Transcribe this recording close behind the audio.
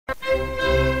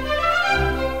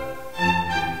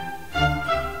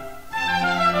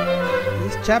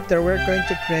chapter we're going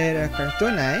to create a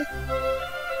cartoon eye,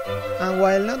 and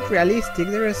while not realistic,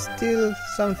 there are still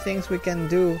some things we can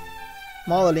do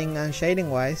modeling and shading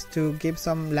wise to give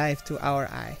some life to our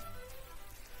eye.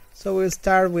 So we'll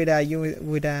start with an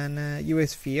UV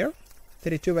sphere.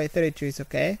 32 by 32 is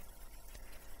okay.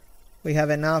 We have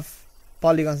enough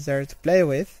polygons there to play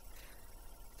with.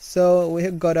 So we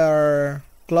have got our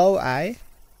glow eye,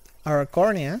 our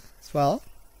cornea as well,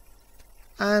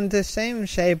 and the same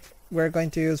shape we're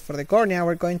going to use for the cornea,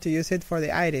 we're going to use it for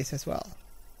the iris as well.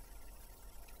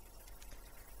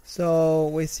 So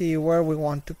we see where we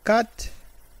want to cut.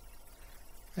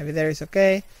 Maybe there is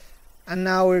okay. And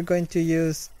now we're going to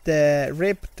use the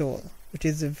rip tool, which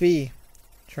is the V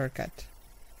shortcut,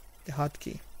 the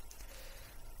hotkey.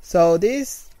 So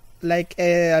this, like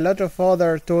a lot of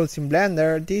other tools in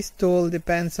Blender, this tool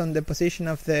depends on the position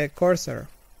of the cursor,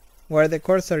 where the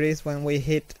cursor is when we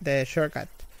hit the shortcut,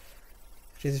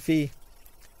 which is V.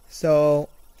 So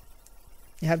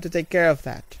you have to take care of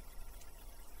that.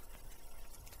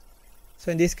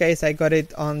 So in this case I got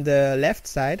it on the left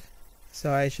side,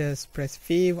 so I just press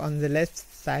V on the left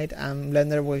side and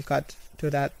Blender will cut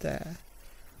to that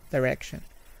direction.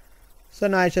 So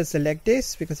now I just select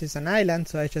this because it's an island,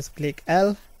 so I just click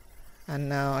L and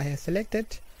now I have selected.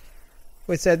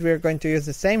 We said we're going to use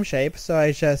the same shape, so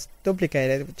I just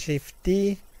duplicate it with Shift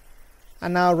D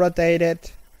and now rotate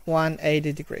it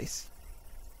 180 degrees.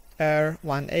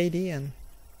 180 and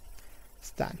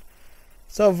it's done.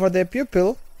 So for the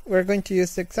pupil we're going to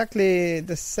use exactly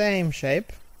the same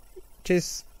shape, which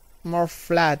is more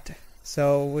flat.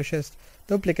 So we just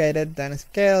duplicate it, then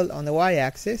scale on the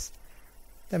y-axis,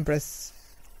 then press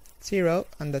 0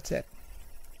 and that's it.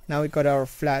 Now we got our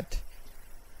flat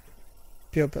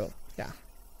pupil. Yeah.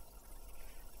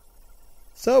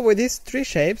 So with these three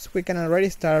shapes we can already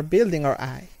start building our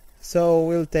eye. So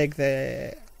we'll take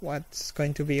what's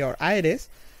going to be our iris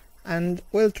and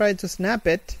we'll try to snap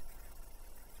it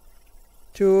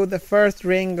to the first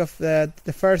ring of the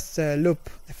first loop,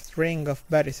 the first ring of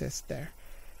vertices there.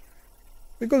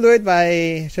 We could do it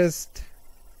by just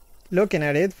looking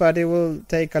at it, but it will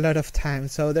take a lot of time.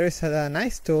 So there is a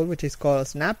nice tool which is called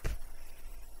Snap.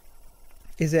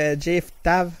 It's a GIF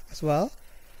tab as well.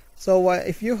 So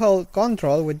if you hold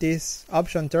Ctrl with this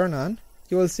option turned on,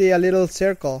 you will see a little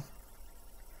circle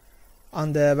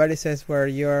on the vertices where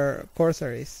your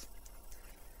cursor is.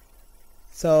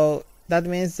 So that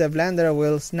means the Blender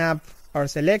will snap our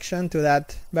selection to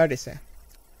that vertex.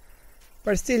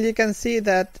 But still you can see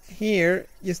that here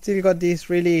you still got this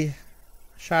really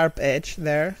sharp edge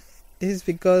there. This is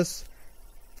because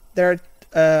there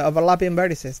are overlapping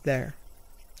vertices there.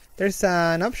 There's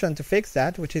an option to fix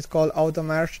that, which is called auto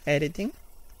merge editing,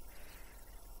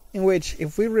 in which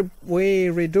if we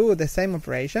redo the same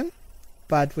operation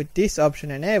but with this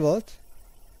option enabled,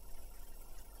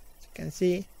 as you can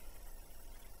see,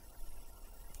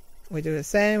 we do the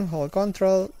same, hold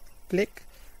Ctrl, click,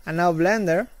 and now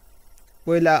Blender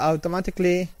will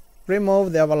automatically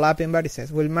remove the overlapping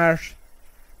vertices, will merge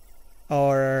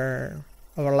our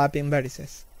overlapping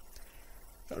vertices.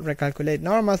 Recalculate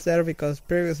normals there because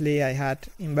previously I had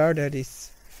inverted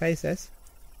these faces,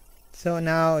 so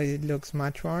now it looks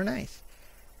much more nice.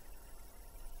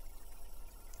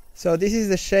 So this is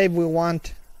the shape we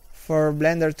want for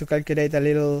Blender to calculate a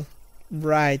little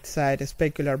bright side, a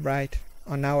specular bright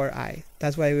on our eye.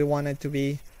 That's why we want it to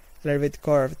be a little bit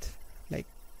curved, like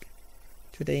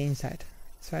to the inside.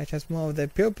 So I just move the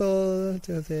pupil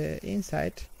to the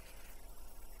inside.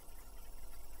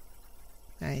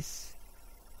 Nice.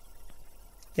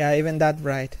 Yeah, even that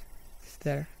bright is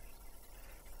there.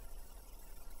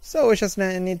 So we just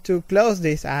need to close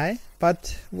this eye,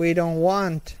 but we don't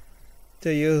want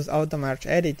to use auto merge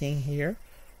editing here.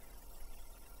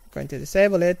 I'm going to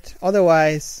disable it,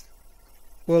 otherwise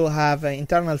we'll have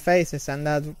internal faces and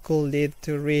that could lead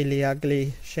to really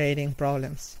ugly shading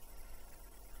problems.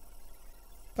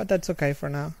 But that's okay for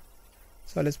now.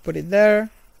 So let's put it there,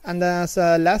 and as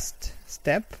a last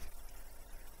step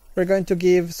we're going to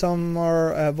give some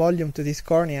more volume to this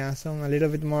cornea, a little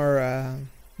bit more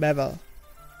bevel.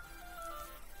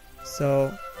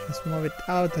 So just move it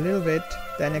out a little bit,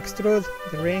 then extrude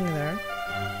the ring there,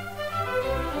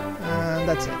 and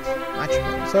that's it. Much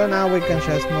more. So now we can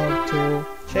just move to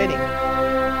shading.